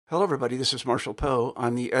Hello, everybody. This is Marshall Poe.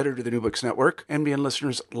 I'm the editor of the New Books Network. NBN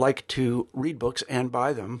listeners like to read books and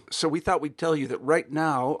buy them. So we thought we'd tell you that right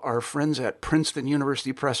now, our friends at Princeton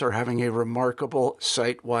University Press are having a remarkable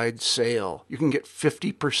site-wide sale. You can get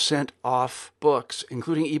 50% off books,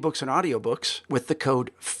 including ebooks and audiobooks, with the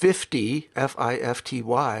code 50,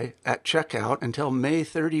 F-I-F-T-Y, at checkout until May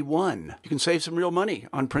 31. You can save some real money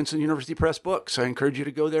on Princeton University Press books. I encourage you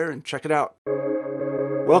to go there and check it out.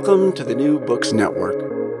 Welcome to the New Books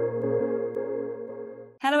Network.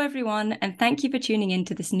 Hello, everyone, and thank you for tuning in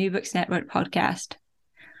to this New Books Network podcast.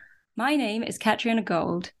 My name is Katriona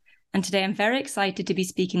Gold, and today I'm very excited to be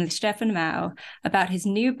speaking with Stefan Mao about his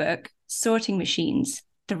new book, Sorting Machines,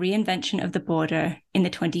 The Reinvention of the Border in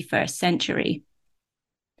the 21st Century.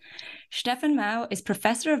 Stefan Mao is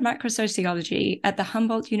Professor of Macrosociology at the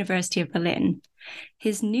Humboldt University of Berlin.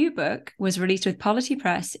 His new book was released with Polity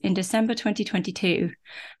Press in December 2022,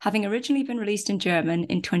 having originally been released in German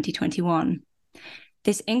in 2021.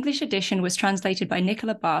 This English edition was translated by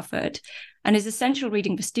Nicola Barfoot and is essential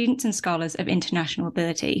reading for students and scholars of international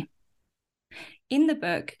mobility. In the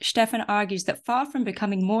book, Stefan argues that far from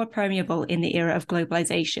becoming more permeable in the era of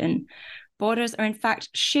globalization, borders are in fact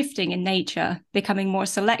shifting in nature, becoming more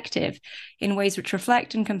selective in ways which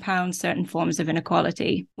reflect and compound certain forms of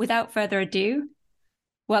inequality. Without further ado,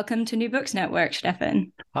 welcome to New Books Network,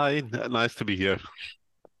 Stefan. Hi, nice to be here.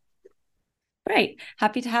 Great,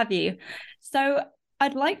 happy to have you. So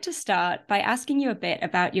I'd like to start by asking you a bit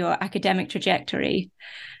about your academic trajectory.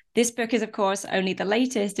 This book is, of course, only the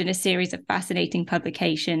latest in a series of fascinating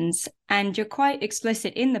publications, and you're quite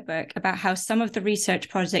explicit in the book about how some of the research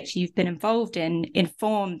projects you've been involved in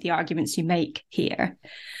inform the arguments you make here.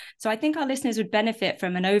 So I think our listeners would benefit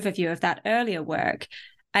from an overview of that earlier work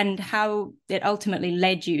and how it ultimately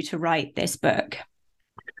led you to write this book.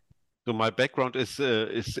 So my background is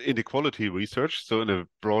inequality research, so in a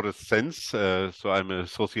broader sense. So I'm a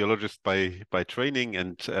sociologist by training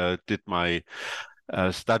and did my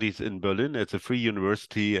studies in Berlin at the Free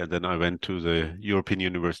University, and then I went to the European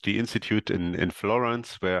University Institute in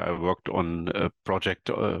Florence, where I worked on a project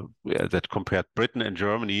that compared Britain and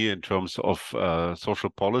Germany in terms of social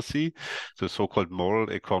policy, the so-called moral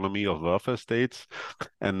economy of welfare states.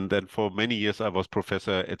 And then for many years I was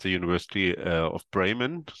professor at the University of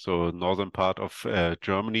Bremen, so northern part of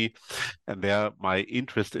Germany, and there my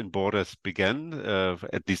interest in borders began,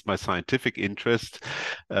 at least my scientific interest.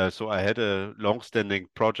 So I had a long-standing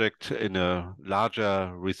project in a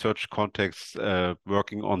larger research context,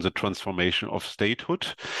 working on the transformation of statehood.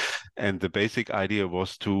 And the basic idea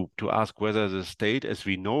was to ask whether the state as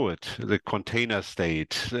we know it, the container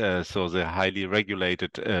state, so the highly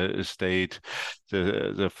regulated state,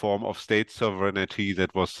 the form of state sovereignty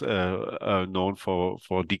that was known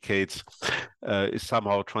for decades, is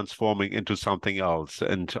somehow transforming into something else.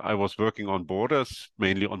 And I was working on borders,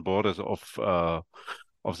 mainly on borders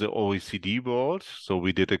of the OECD world. So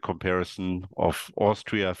we did a comparison of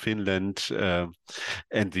Austria, Finland,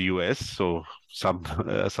 and the US. So some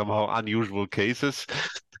somehow unusual cases.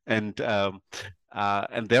 And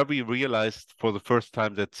there we realized for the first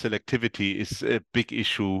time that selectivity is a big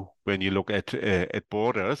issue when you look at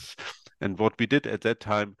borders. And what we did at that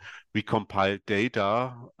time, we compiled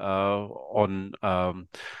data on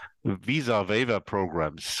visa waiver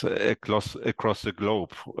programs across the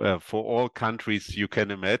globe for all countries you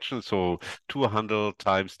can imagine. So 200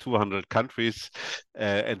 times 200 countries,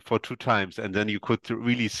 and for 2 times. And then you could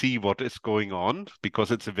really see what is going on,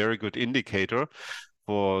 because it's a very good indicator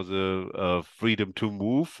for the freedom to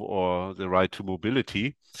move or the right to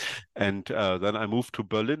mobility. And then I moved to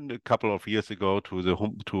Berlin a couple of years ago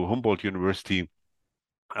to Humboldt University.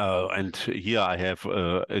 And here I have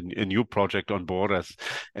a new project on borders,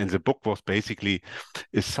 and the book was basically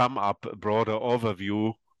a sum up, a broader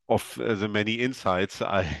overview of the many insights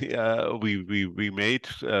we made,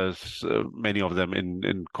 many of them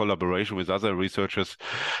in collaboration with other researchers,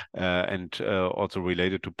 and also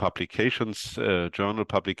related to publications, journal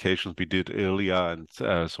publications we did earlier, and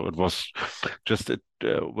so it was just a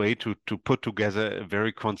way to put together a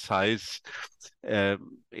very concise,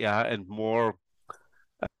 and more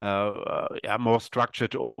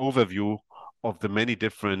structured overview of the many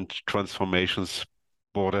different transformations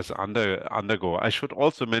borders undergo. I should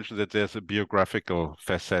also mention that there's a biographical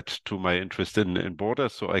facet to my interest in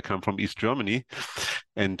borders. So I come from East Germany,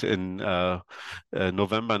 and in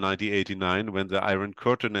November 1989, when the Iron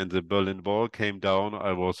Curtain and the Berlin Wall came down,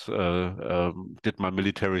 I did my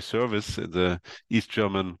military service in the East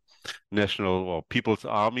German National or People's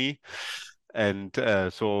Army. And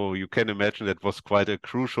so you can imagine that was quite a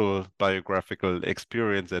crucial biographical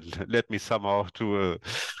experience that led me somehow to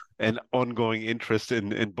an ongoing interest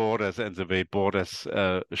in borders and the way borders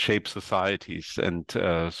shape societies. And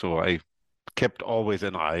so I kept always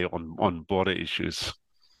an eye on border issues.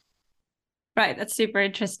 Right, that's super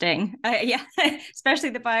interesting. Yeah, especially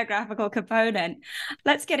the biographical component.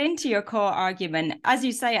 Let's get into your core argument. As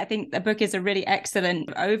you say, I think the book is a really excellent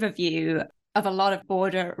overview of a lot of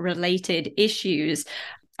border-related issues.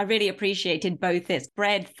 I really appreciated both its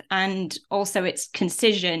breadth and also its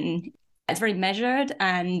concision. It's very measured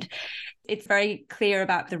and it's very clear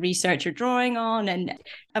about the research you're drawing on and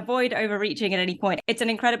avoid overreaching at any point. It's an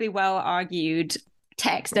incredibly well-argued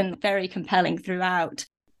text and very compelling throughout.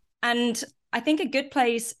 And I think a good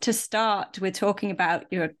place to start with talking about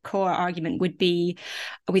your core argument would be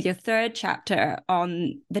with your third chapter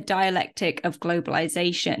on the dialectic of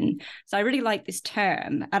globalization. So I really like this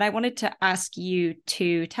term, and I wanted to ask you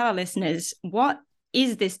to tell our listeners, what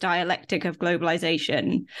is this dialectic of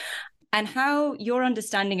globalization and how your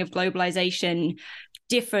understanding of globalization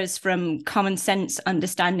differs from common sense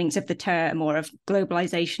understandings of the term or of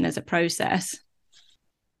globalization as a process?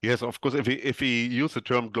 Yes, of course, if we use the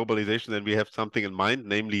term globalization, then we have something in mind,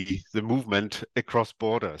 namely the movement across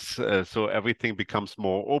borders. So everything becomes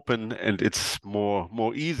more open and it's more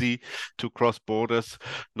easy to cross borders,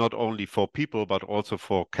 not only for people, but also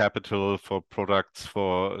for capital, for products,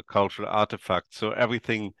 for cultural artifacts. So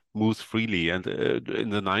everything moves freely. And in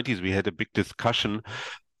the 90s, we had a big discussion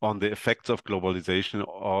on the effects of globalization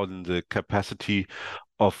on the capacity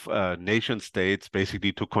of nation states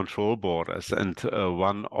basically to control borders. And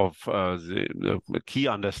one of the key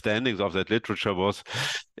understandings of that literature was,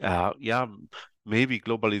 maybe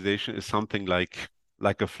globalization is something like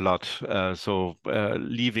a flood. So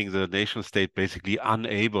leaving the nation state basically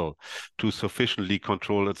unable to sufficiently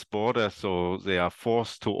control its borders. So they are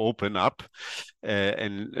forced to open up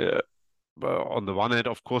on the one hand,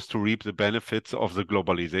 of course, to reap the benefits of the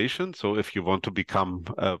globalization. So if you want to become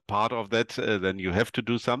part of that, then you have to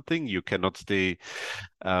do something. You cannot stay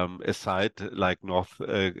aside like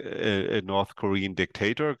a North Korean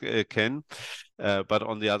dictator can. But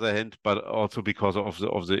on the other hand, but also because of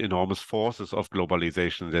the enormous forces of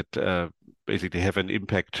globalization that basically have an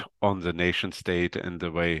impact on the nation state and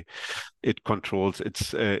the way it controls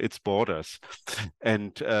its borders.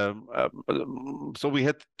 And so we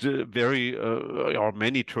had or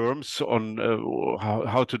many terms on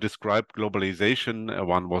how to describe globalization.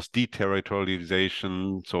 One was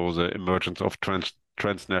deterritorialization, so the emergence of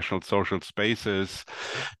transnational social spaces,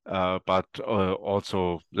 but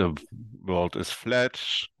also the world is flat,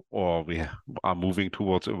 or we are moving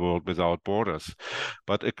towards a world without borders.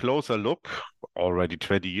 But a closer look, already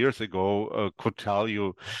 20 years ago, could tell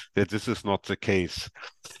you that this is not the case.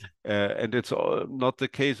 And it's not the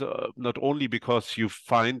case, not only because you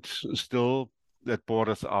find still that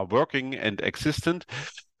borders are working and existent,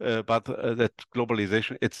 but that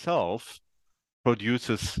globalization itself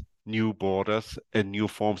produces new borders and new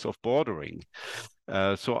forms of bordering.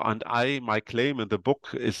 My claim in the book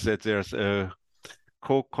is that there's a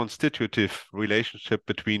co-constitutive relationship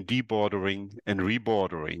between debordering and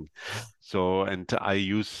rebordering. So, and I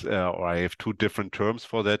use, or I have two different terms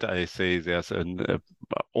for that. I say there's an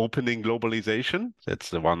opening globalization. That's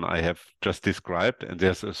the one I have just described. And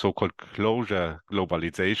there's a so-called closure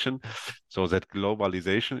globalization. So that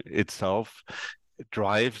globalization itself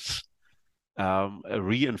drives a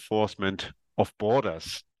reinforcement of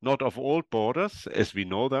borders, not of old borders as we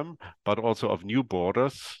know them, but also of new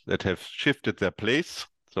borders that have shifted their place.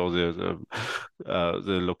 So the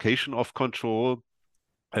location of control.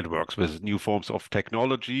 It works with new forms of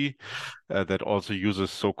technology that also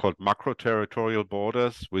uses so-called macro-territorial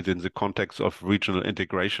borders within the context of regional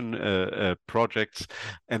integration projects,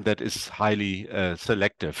 and that is highly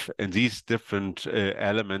selective. And these different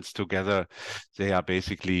elements together, they are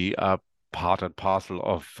basically part and parcel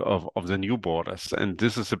of the new borders. And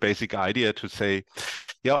this is a basic idea to say,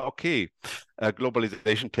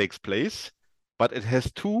 globalization takes place, but it has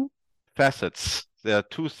two facets. There are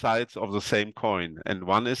two sides of the same coin. And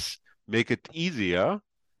one is make it easier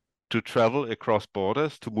to travel across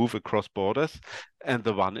borders, to move across borders. And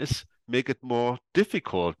the one is make it more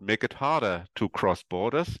difficult, make it harder to cross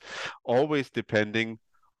borders, always depending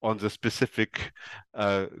on the specific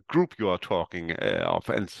group you are talking of.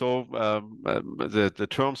 And so the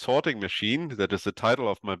term sorting machine, that is the title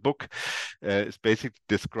of my book, is basically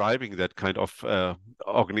describing that kind of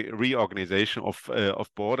reorganization of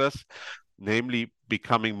borders, namely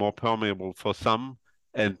becoming more permeable for some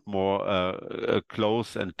and more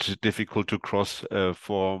close and difficult to cross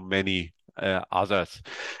for many others.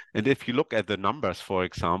 And if you look at the numbers, for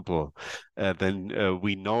example, then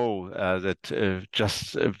we know that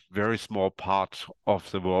just a very small part of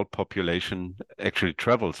the world population actually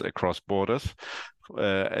travels across borders.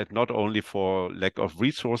 And not only for lack of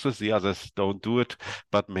resources, the others don't do it,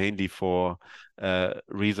 but mainly for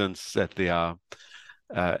reasons that they are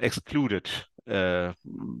excluded from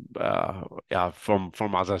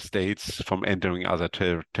other states, from entering other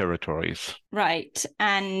territories. Right.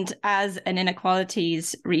 And as an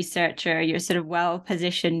inequalities researcher, you're sort of well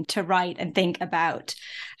positioned to write and think about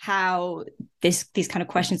how these kind of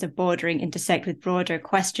questions of bordering intersect with broader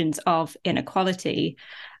questions of inequality.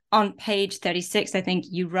 On page 36, I think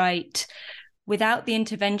you write, without the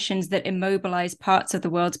interventions that immobilize parts of the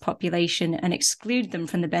world's population and exclude them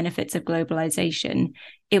from the benefits of globalization,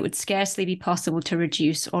 it would scarcely be possible to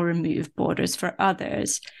reduce or remove borders for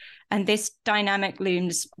others. And this dynamic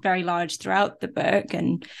looms very large throughout the book,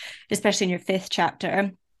 and especially in your 5th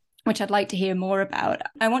chapter, which I'd like to hear more about.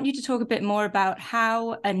 I want you to talk a bit more about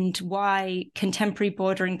how and why contemporary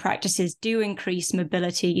bordering practices do increase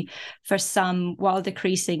mobility for some while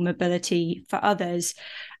decreasing mobility for others,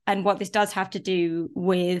 and what this does have to do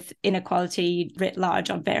with inequality writ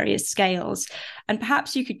large on various scales. And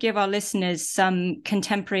perhaps you could give our listeners some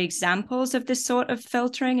contemporary examples of this sort of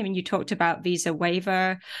filtering. I mean, you talked about visa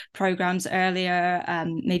waiver programs earlier,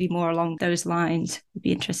 maybe more along those lines would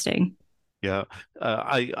be interesting. Yeah,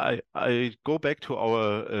 I go back to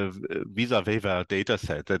our visa waiver data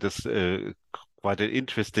set. That is quite an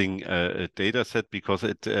interesting data set because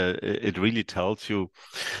it really tells you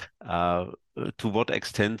to what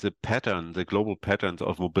extent the global patterns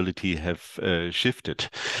of mobility have shifted.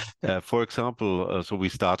 For example, so we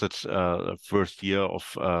started first year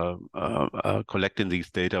of collecting these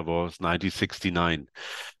data was 1969,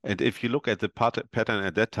 and if you look at the pattern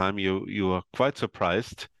at that time, you are quite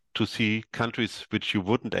surprised to see countries which you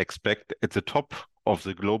wouldn't expect at the top of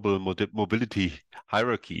the global mobility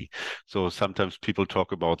hierarchy. So sometimes people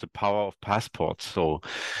talk about the power of passports. So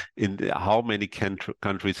how many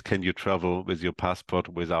countries can you travel with your passport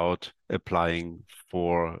without applying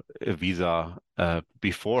for a visa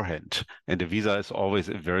beforehand? And a visa is always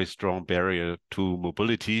a very strong barrier to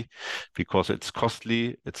mobility because it's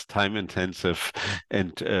costly, it's time intensive,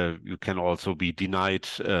 and you can also be denied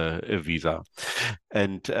a visa.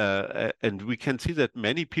 And we can see that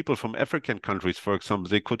many people from African countries, for example,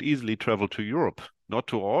 they could easily travel to Europe, not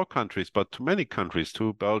to all countries, but to many countries,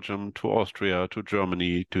 to Belgium, to Austria, to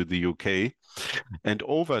Germany, to the UK. And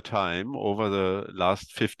over time, over the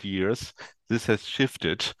last 50 years, this has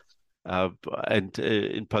shifted, and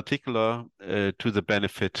in particular to the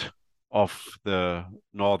benefit of the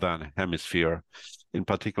Northern Hemisphere, in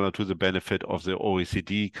particular to the benefit of the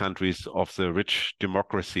OECD countries, of the rich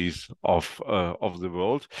democracies of the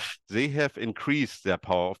world. They have increased their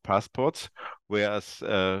power of passports, whereas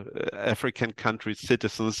African countries'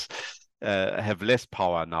 citizens have less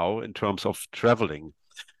power now in terms of traveling.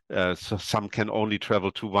 So some can only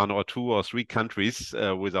travel to 1 or 2 or 3 countries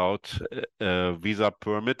without a visa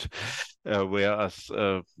permit, whereas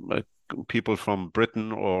people from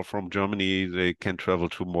Britain or from Germany, they can travel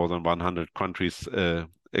to more than 100 countries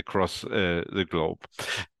across the globe.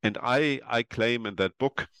 And I claim in that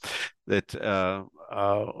book that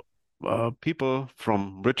people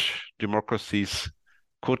from rich democracies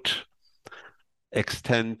could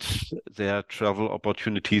extend their travel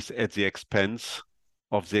opportunities at the expense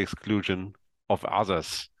of the exclusion of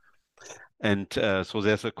others. And so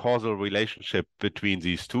there's a causal relationship between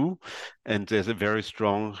these two, and there's a very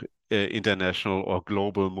strong international or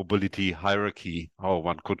global mobility hierarchy, how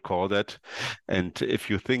one could call that. And if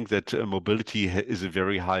you think that mobility is a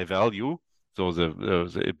very high value, so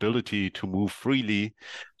the ability to move freely,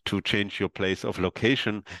 to change your place of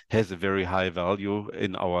location has a very high value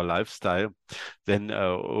in our lifestyle, then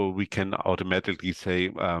we can automatically say,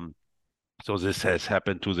 so this has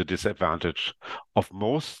happened to the disadvantage of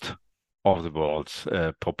most of the world's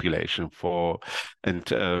population.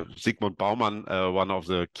 Zygmunt Bauman, one of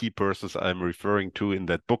the key persons I'm referring to in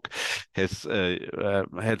that book, has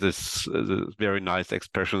had this very nice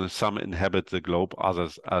expression: "Some inhabit the globe,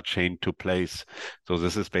 others are chained to place." So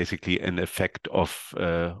this is basically an effect of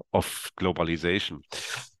globalization.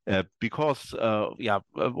 Because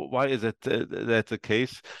why is it that the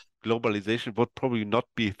case? Globalization would probably not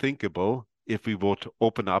be thinkable if we would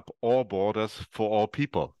open up all borders for all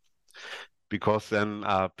people, because then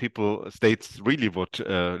states really would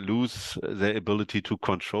lose their ability to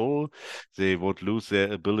control. They would lose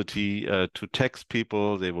their ability to tax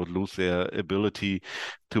people. They would lose their ability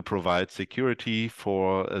to provide security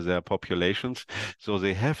for their populations. So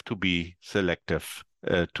they have to be selective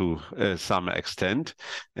to some extent.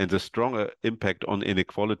 And the stronger impact on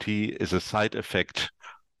inequality is a side effect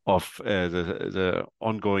of the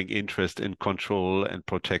ongoing interest in control and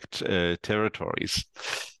protect territories.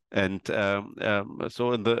 And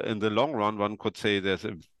so in the long run, one could say there's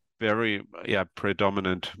a very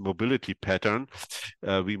predominant mobility pattern.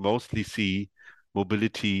 We mostly see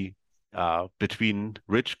mobility between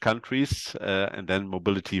rich countries and then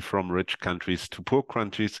mobility from rich countries to poor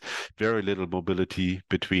countries, very little mobility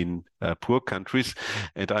between poor countries.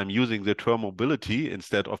 And I'm using the term mobility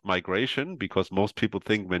instead of migration because most people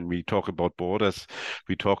think when we talk about borders,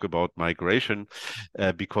 we talk about migration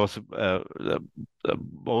because the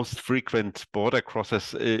most frequent border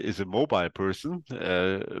crosses is a mobile person.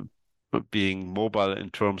 Being mobile in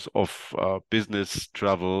terms of business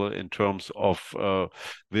travel, in terms of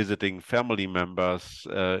visiting family members,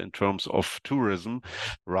 in terms of tourism,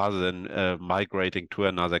 rather than migrating to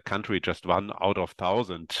another country. Just 1 out of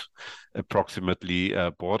 1,000 approximately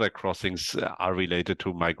border crossings are related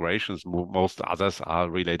to migrations. Most others are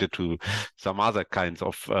related to some other kinds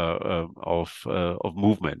of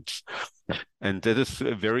movements. And that is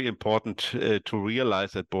very important to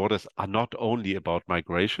realize that borders are not only about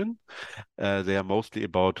migration, they are mostly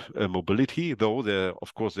about mobility, though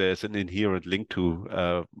of course there's an inherent link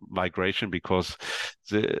to migration because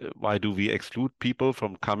why do we exclude people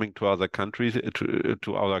from coming to other countries,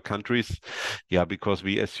 to other countries? Yeah, because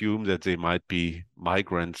we assume that they might be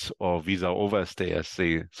migrants or visa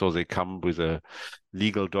overstayers. So they come with a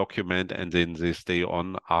legal document and then they stay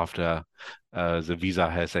on after the visa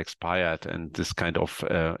has expired, and this kind of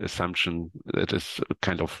assumption that is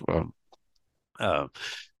kind of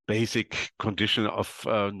basic condition of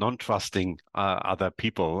non-trusting other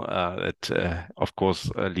people that of course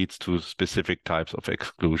leads to specific types of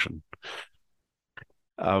exclusion.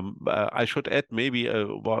 I should add maybe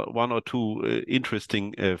one or two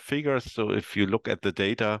interesting figures. So if you look at the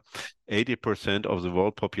data, 80% of the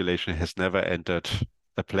world population has never entered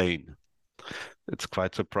a plane. It's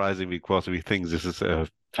quite surprising because we think this is a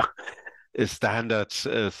standard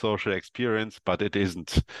social experience, but it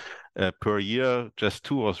isn't. Per year, just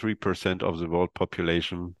 2 or 3% of the world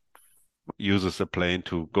population uses a plane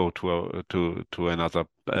to go to another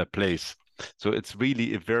place. So it's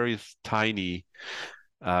really a very tiny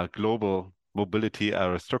global mobility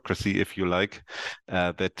aristocracy, if you like,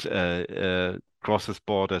 that crosses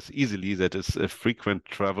borders easily, that is a frequent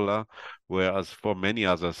traveler, whereas for many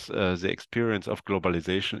others, the experience of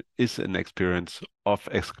globalization is an experience of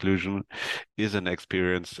exclusion, is an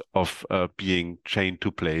experience of being chained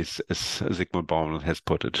to place, as Zygmunt Bauman has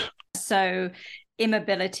put it. So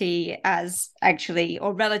immobility as actually,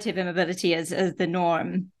 or relative immobility as the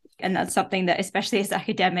norm. And that's something that, especially as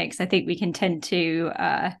academics, I think we can tend to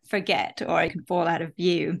forget, or it can fall out of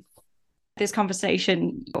view. This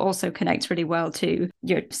conversation also connects really well to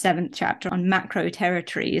your 7th chapter on macro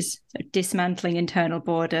territories, so dismantling internal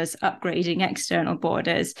borders, upgrading external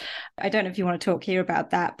borders. I don't know if you want to talk here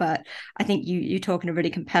about that, but I think you talk in a really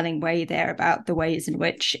compelling way there about the ways in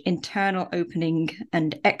which internal opening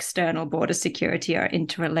and external border security are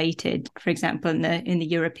interrelated, for example, in the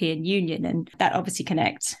European Union. And that obviously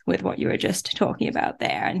connects with what you were just talking about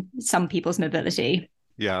there and some people's mobility.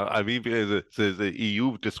 Yeah, I mean, the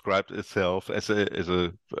EU described itself as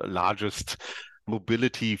a largest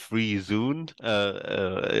mobility-free zone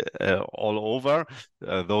all over,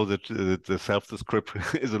 though the self-description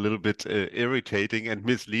is a little bit irritating and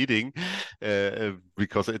misleading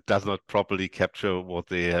because it does not properly capture what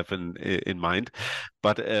they have in mind.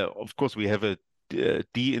 But of course, we have a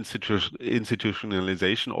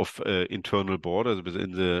deinstitutionalization of internal borders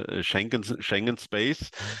within the Schengen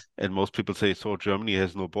space. And most people say, so Germany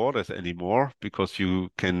has no borders anymore because you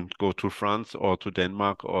can go to France or to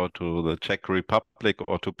Denmark or to the Czech Republic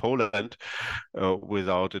or to Poland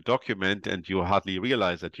without a document, and you hardly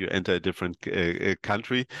realize that you enter a different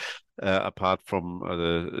country. Apart from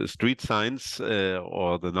the street signs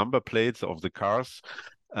or the number plates of the cars.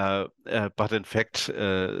 But in fact,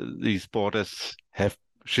 these borders have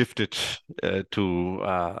shifted to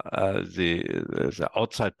the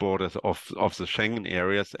outside borders of the Schengen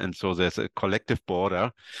areas, and so there's a collective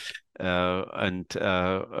border. And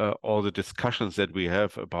all the discussions that we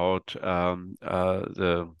have about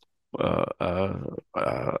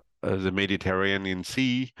the Mediterranean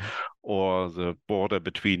Sea or the border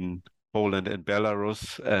between Poland and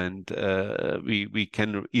Belarus, and we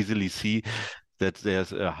can easily see that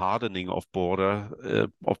there's a hardening of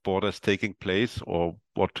borders taking place, or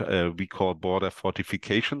what we call border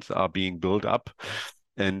fortifications are being built up,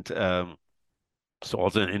 and It's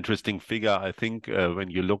also an interesting figure, I think, when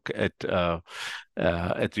you look at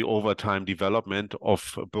the overtime development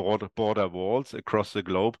of border walls across the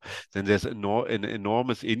globe, then there's an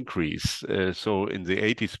enormous increase. So in the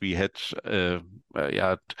 80s, we had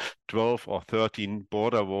 12 or 13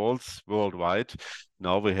 border walls worldwide.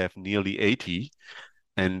 Now we have nearly 80.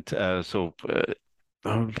 And so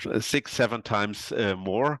 6, 7 times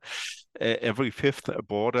more. Every fifth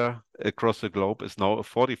border across the globe is now a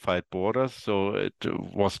fortified border. So it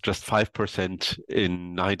was just 5%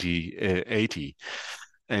 in 1980.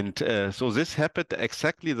 And so this happened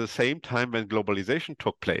exactly the same time when globalization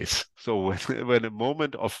took place. So when a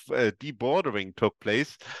moment of debordering took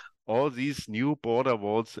place, all these new border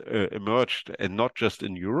walls emerged, and not just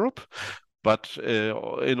in Europe, but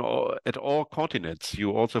at all continents.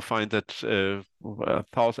 You also find that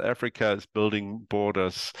South Africa is building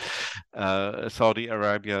borders, Saudi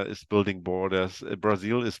Arabia is building borders,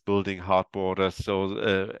 Brazil is building hard borders.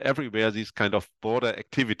 So everywhere these kind of border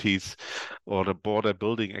activities or the border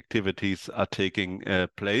building activities are taking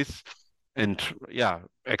place. And yeah,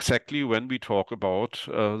 exactly when we talk about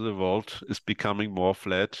the world is becoming more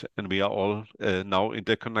flat and we are all now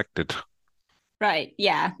interconnected. Right.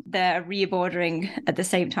 Yeah. The rebordering at the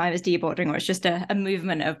same time as debordering, or it's just a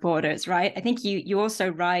movement of borders, right? I think you also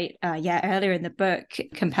write, earlier in the book,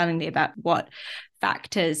 compellingly about what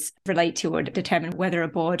factors relate to or determine whether a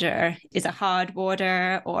border is a hard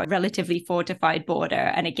border or a relatively fortified border.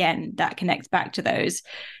 And again, that connects back to those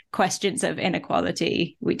questions of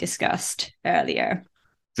inequality we discussed earlier.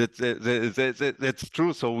 That's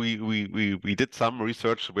true. So we did some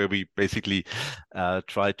research where we basically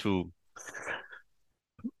try to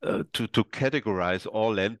categorize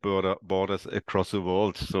all land borders across the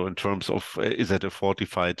world. So in terms of, is it a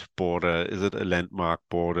fortified border? Is it a landmark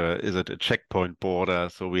border? Is it a checkpoint border?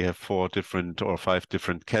 So we have 4 different or 5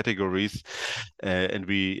 different categories. And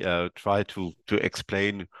we try to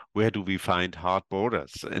explain where do we find hard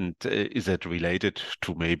borders? And is that related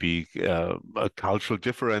to maybe cultural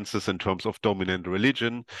differences in terms of dominant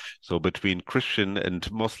religion? So between Christian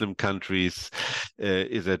and Muslim countries,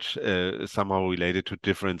 is it somehow related to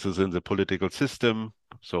differences in the political system?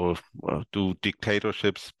 So do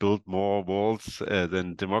dictatorships build more walls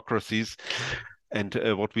than democracies? And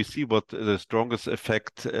what we see, what the strongest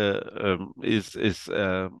effect is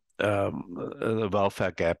the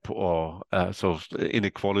welfare gap, or so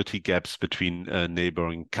inequality gaps between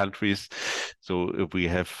neighboring countries. So if we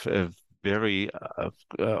have very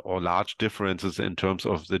or large differences in terms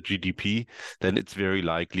of the GDP, then it's very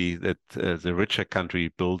likely that the richer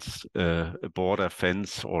country builds a border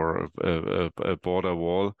fence or a border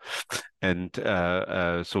wall. And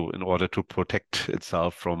so in order to protect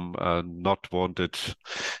itself from not wanted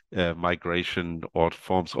migration or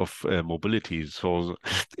forms of mobility. So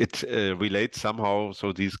it relates somehow,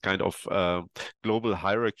 so these kind of global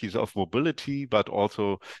hierarchies of mobility, but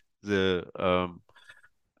also the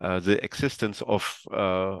existence of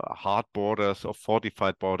hard borders, of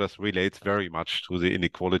fortified borders, relates very much to the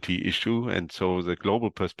inequality issue. And so the global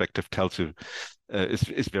perspective tells you,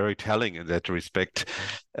 is very telling in that respect,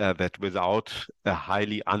 that without a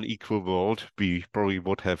highly unequal world, we probably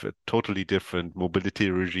would have a totally different mobility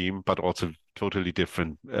regime, but also totally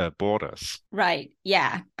different borders. Right.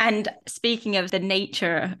 Yeah. And speaking of the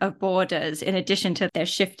nature of borders, in addition to their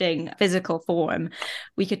shifting physical form,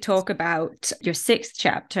 we could talk about your 6th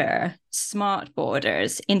chapter, Smart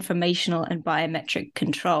Borders, Informational and Biometric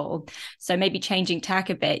Control. So maybe changing tack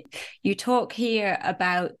a bit, you talk here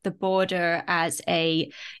about the border as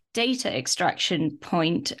a data extraction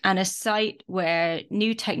point and a site where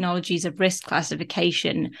new technologies of risk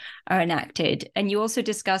classification are enacted. And you also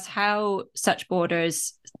discuss how such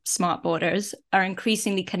borders, smart borders, are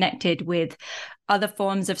increasingly connected with other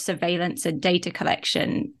forms of surveillance and data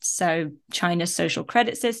collection. So China's social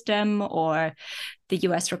credit system, or the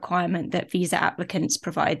US requirement that visa applicants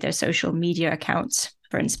provide their social media accounts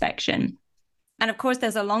for inspection. And of course,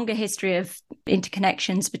 there's a longer history of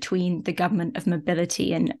interconnections between the government of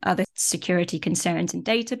mobility and other security concerns and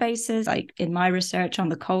databases. Like in my research on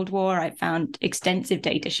the Cold War, I found extensive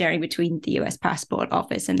data sharing between the US Passport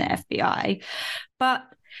Office and the FBI. But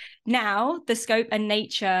now the scope and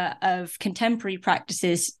nature of contemporary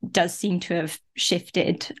practices does seem to have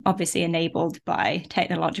shifted, obviously enabled by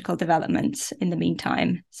technological developments in the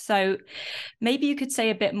meantime. So maybe you could say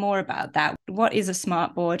a bit more about that. What is a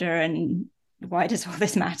smart border, and why does all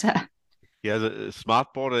this matter? Yeah, the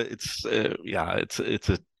smart border, it's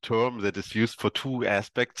a term that is used for 2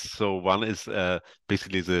 aspects. So one is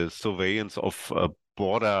basically the surveillance of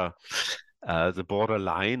border, the border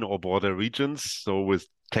line or border regions. So with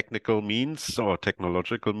technical means or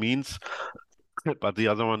technological means, but the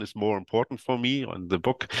other one is more important for me on the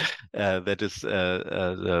book. That is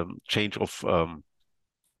the change of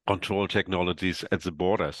control technologies at the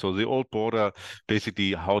border. So the old border,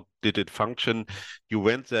 basically, how did it function? You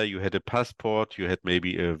went there, you had a passport, you had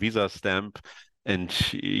maybe a visa stamp, and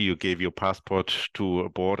you gave your passport to a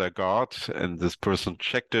border guard, and this person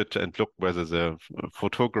checked it and looked whether the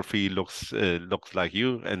photography looks like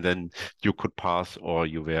you, and then you could pass or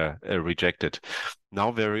you were rejected.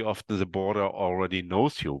 Now, very often the border already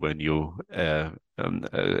knows you when you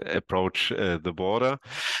approach the border.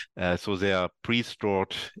 So there are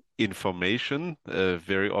pre-stored information,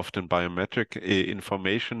 very often biometric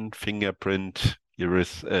information, fingerprint,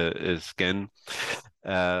 iris scan.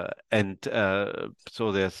 So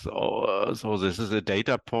this is a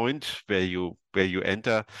data point where you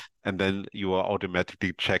enter, and then you are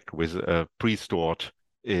automatically checked with pre-stored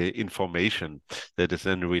information that is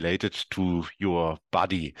then related to your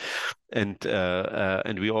body. And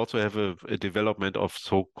we also have a development of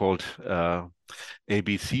so-called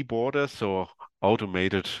ABC borders, so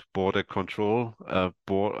automated border control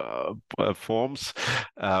forms,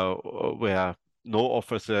 where no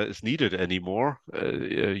officer is needed anymore.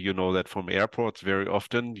 You know that from airports very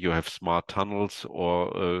often you have smart tunnels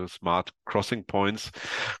or smart crossing points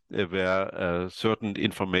where certain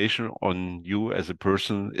information on you as a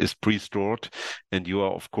person is pre-stored, and you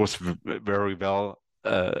are of course very well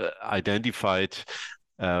identified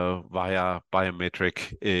via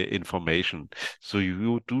biometric information. So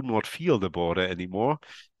you do not feel the border anymore.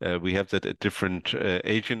 We have that at different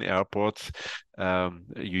Asian airports.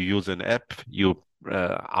 You use an app, you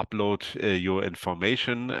upload your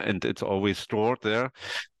information, and it's always stored there.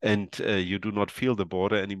 And you do not feel the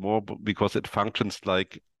border anymore because it functions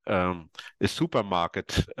like a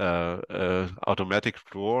supermarket automatic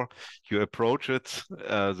door. You approach it,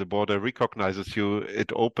 the border recognizes you,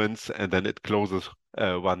 it opens, and then it closes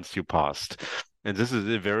once you passed. And this is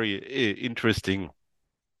a very interesting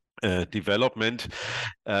development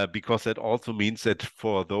because that also means that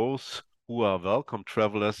for those who are welcome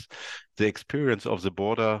travelers, the experience of the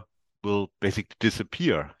border will basically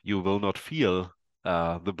disappear. You will not feel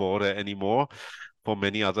the border anymore. For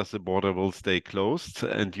many others, the border will stay closed,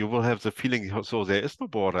 and you will have the feeling, so there is no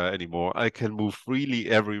border anymore. I can move freely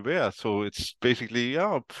everywhere. So it's basically,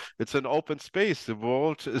 it's an open space. The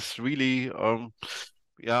world is really,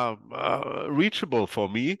 reachable for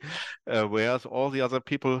me, whereas all the other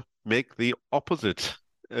people make the opposite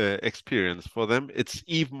experience. For them, it's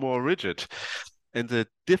even more rigid. And the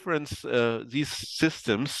difference, these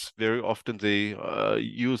systems, very often they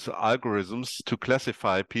use algorithms to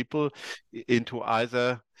classify people into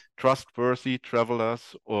either trustworthy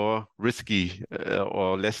travelers or risky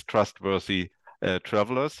or less trustworthy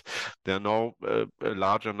travelers. There are now a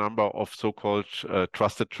larger number of so-called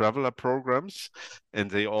trusted traveler programs,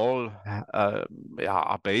 and they all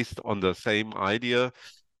are based on the same idea,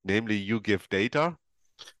 namely you give data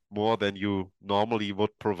more than you normally would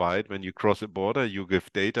provide when you cross a border. You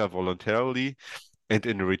give data voluntarily, and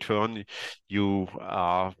in return, you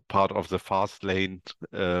are part of the fast lane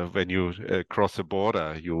when you cross a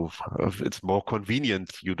border. It's more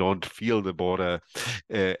convenient. You don't feel the border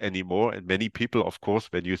anymore. And many people, of course,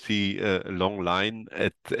 when you see a long line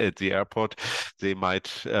at the airport, they might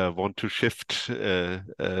want to shift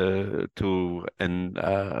to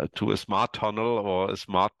a smart tunnel or a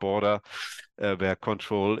smart border where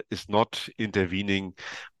control is not intervening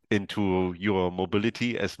into your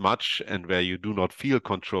mobility as much, and where you do not feel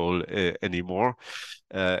control anymore.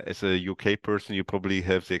 As a UK person, you probably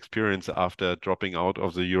have the experience after dropping out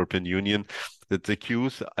of the European Union that the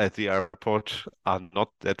queues at the airport are not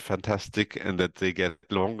that fantastic and that they get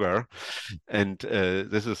longer. And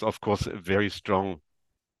this is, of course, a very strong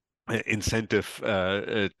incentive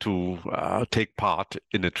to take part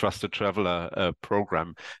in a trusted traveler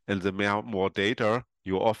program. And the more data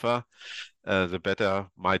you offer, the better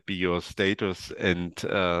might be your status, and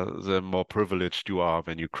the more privileged you are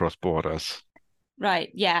when you cross borders.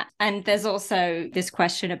 Right, yeah. And there's also this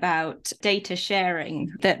question about data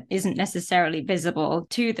sharing that isn't necessarily visible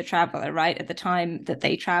to the traveler, right? At the time that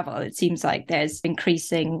they travel, it seems like there's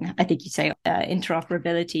increasing, I think you say,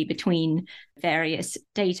 interoperability between various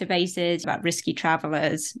databases about risky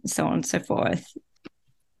travelers, so on and so forth.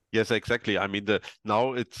 Yes, exactly. I mean,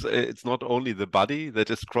 now it's not only the body that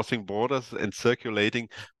is crossing borders and circulating,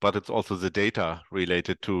 but it's also the data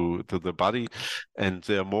related to the body. And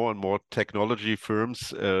there are more and more technology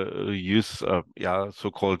firms use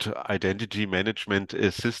so-called identity management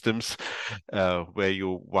systems where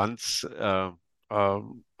you once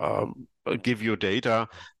give you data,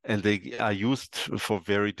 and they are used for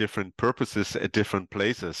very different purposes at different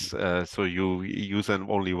places. So you use them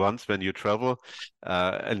only once when you travel,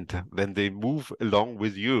 and then they move along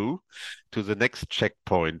with you to the next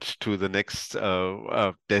checkpoint, to the next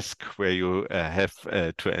desk where you have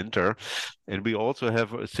to enter. And we also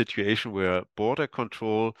have a situation where border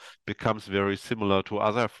control becomes very similar to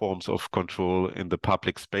other forms of control in the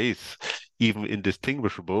public space, even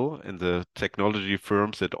indistinguishable. And the technology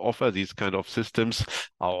firms that offer these kind of systems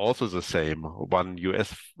are also the same. One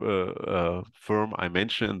US firm I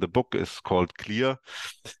mentioned in the book is called Clear.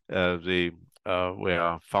 They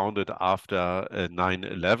were founded after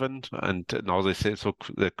 9/11, and now they say so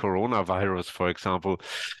the coronavirus, for example,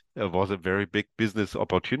 was a very big business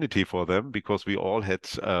opportunity for them because we all had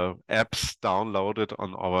apps downloaded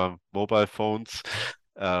on our mobile phones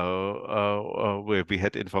where we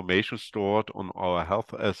had information stored on our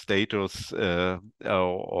health status,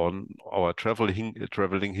 on our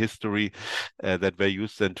traveling history that were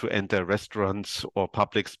used then to enter restaurants or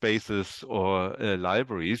public spaces or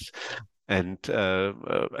libraries. And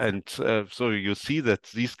so you see that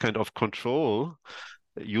these kind of control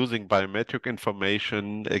using biometric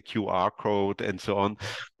information, a QR code, and so on,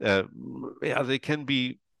 yeah, they can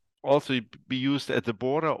be also be used at the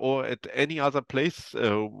border or at any other place,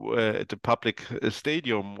 at a public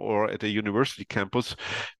stadium or at a university campus,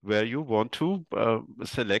 where you want to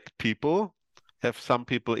select people, have some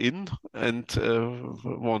people in, and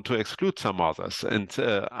want to exclude some others. And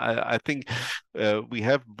I think we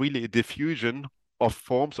have really a diffusion of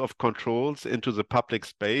forms of controls into the public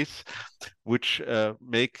space, which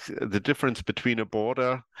make the difference between a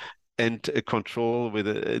border and a control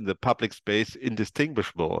in the public space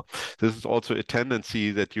indistinguishable. This is also a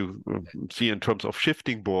tendency that you see in terms of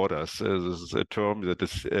shifting borders. This is a term that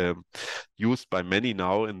is used by many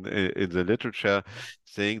now in the literature,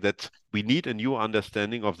 saying that we need a new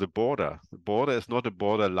understanding of the border. The border is not a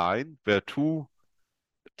border line where two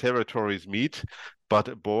territories meet, but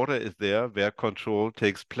a border is there where control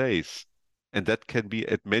takes place. And that can be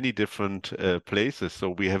at many different places. So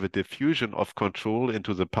we have a diffusion of control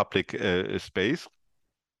into the public space.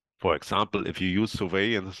 For example, if you use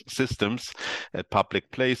surveillance systems at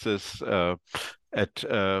public places, at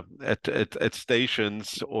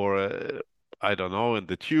stations, or I don't know, in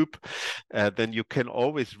the tube, then you can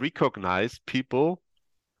always recognize people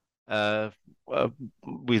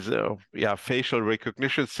with facial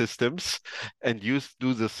recognition systems and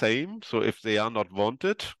do the same. So if they are not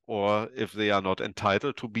wanted or if they are not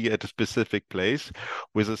entitled to be at a specific place,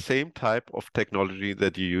 with the same type of technology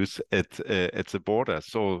that you use at the border.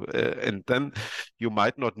 So and then you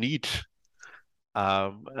might not need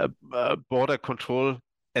border control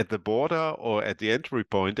at the border or at the entry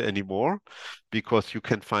point anymore, because you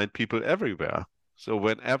can find people everywhere. So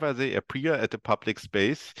whenever they appear at a public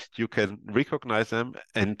space, you can recognize them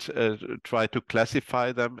and try to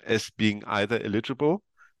classify them as being either eligible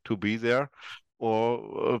to be there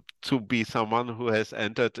or to be someone who has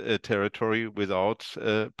entered a territory without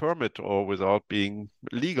a permit or without being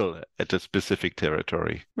legal at a specific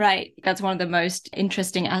territory. Right. That's one of the most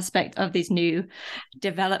interesting aspects of these new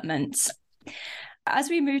developments.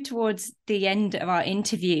 As we move towards the end of our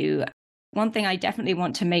interview, one thing I definitely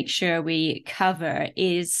want to make sure we cover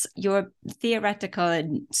is your theoretical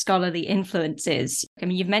and scholarly influences. I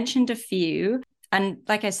mean, you've mentioned a few. And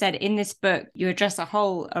like I said, in this book, you address a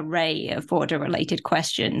whole array of border-related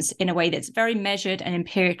questions in a way that's very measured and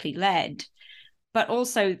empirically led, but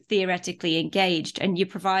also theoretically engaged. And you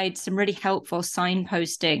provide some really helpful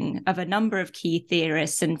signposting of a number of key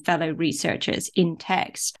theorists and fellow researchers in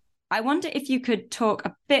text. I wonder if you could talk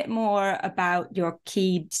a bit more about your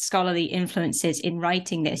key scholarly influences in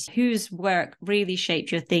writing this. Whose work really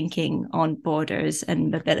shaped your thinking on borders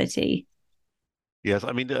and mobility? Yes,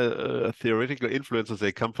 I mean, theoretical influences,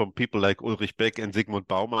 they come from people like Ulrich Beck and Zygmunt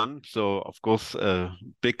Bauman. So, of course,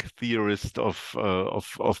 big theorists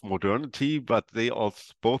of modernity, but they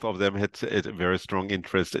also, both of them had a very strong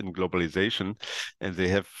interest in globalization, and they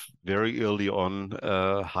have very early on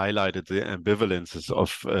highlighted the ambivalences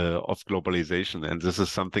of globalization. And this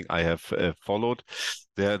is something I have followed.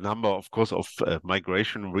 There are a number, of course, of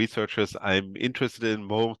migration researchers I'm interested in,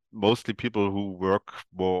 mostly people who work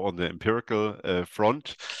more on the empirical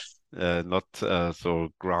front, not so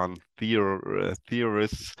grand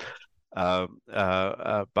theorists. But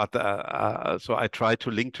so I try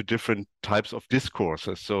to link to different types of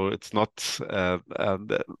discourses. So it's not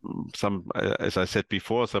some, as I said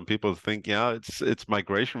before, some people think, yeah, it's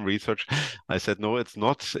migration research. I said, no, it's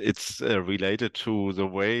not. It's related to the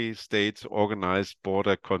way states organize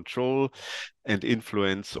border control, and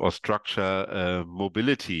influence or structure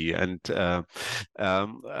mobility. And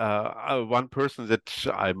one person that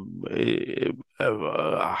I'm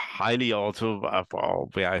highly also,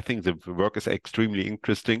 where I think the work is extremely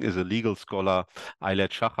interesting, is a legal scholar,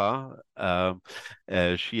 Ayelet Shachar.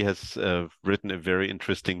 She has written a very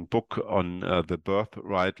interesting book on the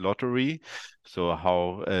birthright lottery. So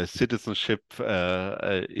how citizenship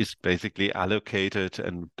is basically allocated,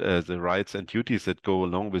 and the rights and duties that go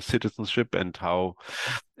along with citizenship, and how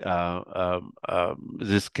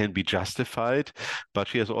this can be justified. But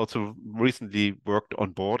she has also recently worked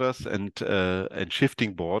on borders and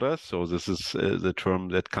shifting borders. So this is the term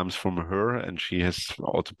that comes from her, and she has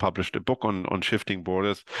also published a book on shifting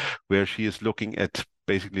borders, where she is looking at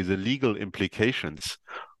basically the legal implications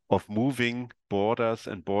of moving borders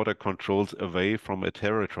and border controls away from a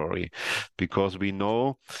territory, because we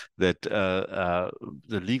know that the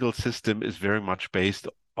legal system is very much based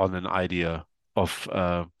on an idea of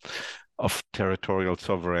territorial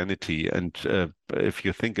sovereignty. And if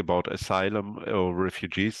you think about asylum or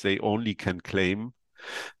refugees, they only can claim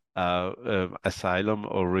asylum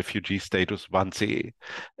or refugee status once they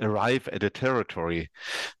arrive at a territory.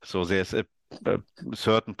 So there's a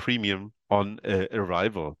certain premium on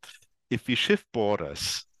arrival. If we shift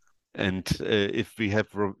borders, and if we have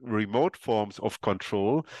remote forms of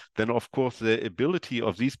control, then of course the ability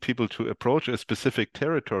of these people to approach a specific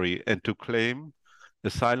territory and to claim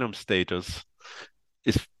asylum status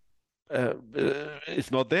is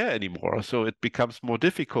not there anymore. So it becomes more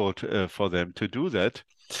difficult for them to do that.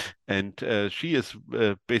 And she is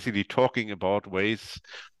basically talking about ways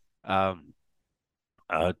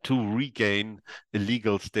to regain a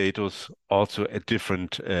legal status also at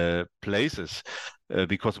different places.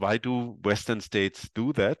 Because why do Western states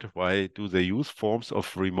do that? Why do they use forms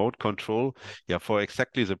of remote control? Yeah, for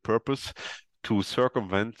exactly the purpose to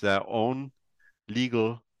circumvent their own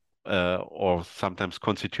legal or sometimes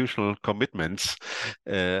constitutional commitments.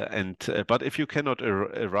 But if you cannot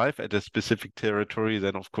arrive at a specific territory,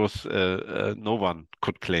 then of course no one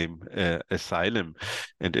could claim asylum.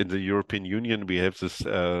 And in the European Union, we have this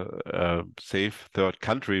safe third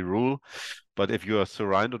country rule. But if you are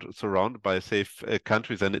surrounded by safe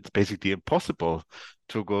countries, then it's basically impossible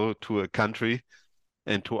to go to a country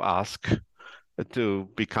and to ask to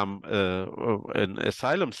become an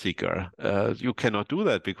asylum seeker. You cannot do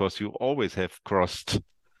that because you always have crossed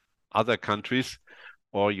other countries,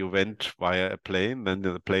 or you went via a plane, then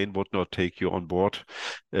the plane would not take you on board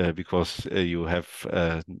because you have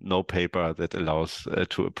no paper that allows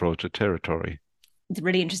to approach a territory. It's a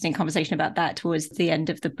really interesting conversation about that towards the end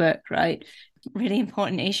of the book, right? Really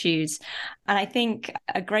important issues. And I think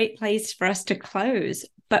a great place for us to close.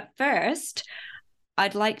 But first,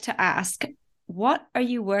 I'd like to ask, what are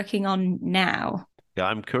you working on now? Yeah,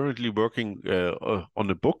 I'm currently working on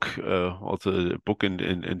a book, also a book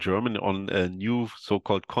in German, on new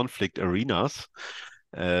so-called conflict arenas.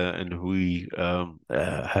 And we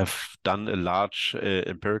have done a large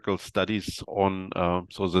empirical studies on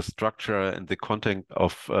so the structure and the content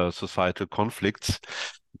of societal conflicts,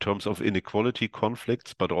 in terms of inequality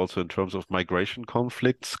conflicts, but also in terms of migration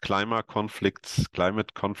conflicts, climate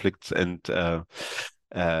conflicts, and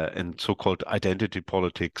so-called identity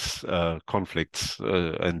politics conflicts.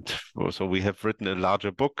 And so we have written a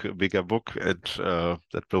larger book, a bigger book, and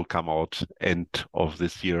that will come out end of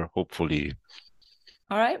this year, hopefully.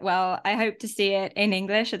 All right. Well, I hope to see it in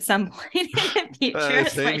English at some point in the future.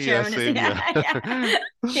 Same here.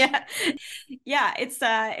 Yeah.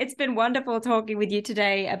 It's been wonderful talking with you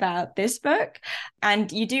today about this book,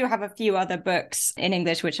 and you do have a few other books in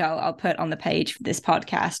English, which I'll put on the page for this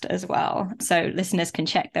podcast as well, so listeners can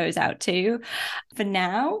check those out too. For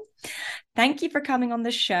now, thank you for coming on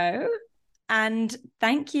the show, and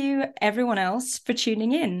thank you everyone else for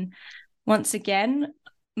tuning in. Once again,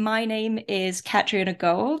 my name is Katriona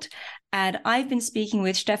Gold, and I've been speaking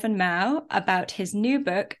with Stefan Mau about his new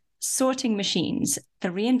book, Sorting Machines, The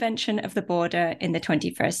Reinvention of the Border in the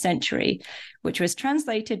 21st Century, which was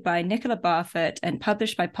translated by Nicola Barfoot and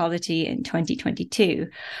published by Polity in 2022.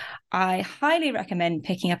 I highly recommend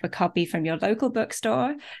picking up a copy from your local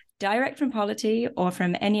bookstore, direct from Polity, or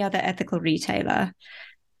from any other ethical retailer.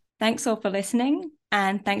 Thanks all for listening,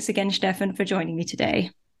 and thanks again, Stefan, for joining me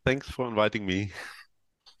today. Thanks for inviting me.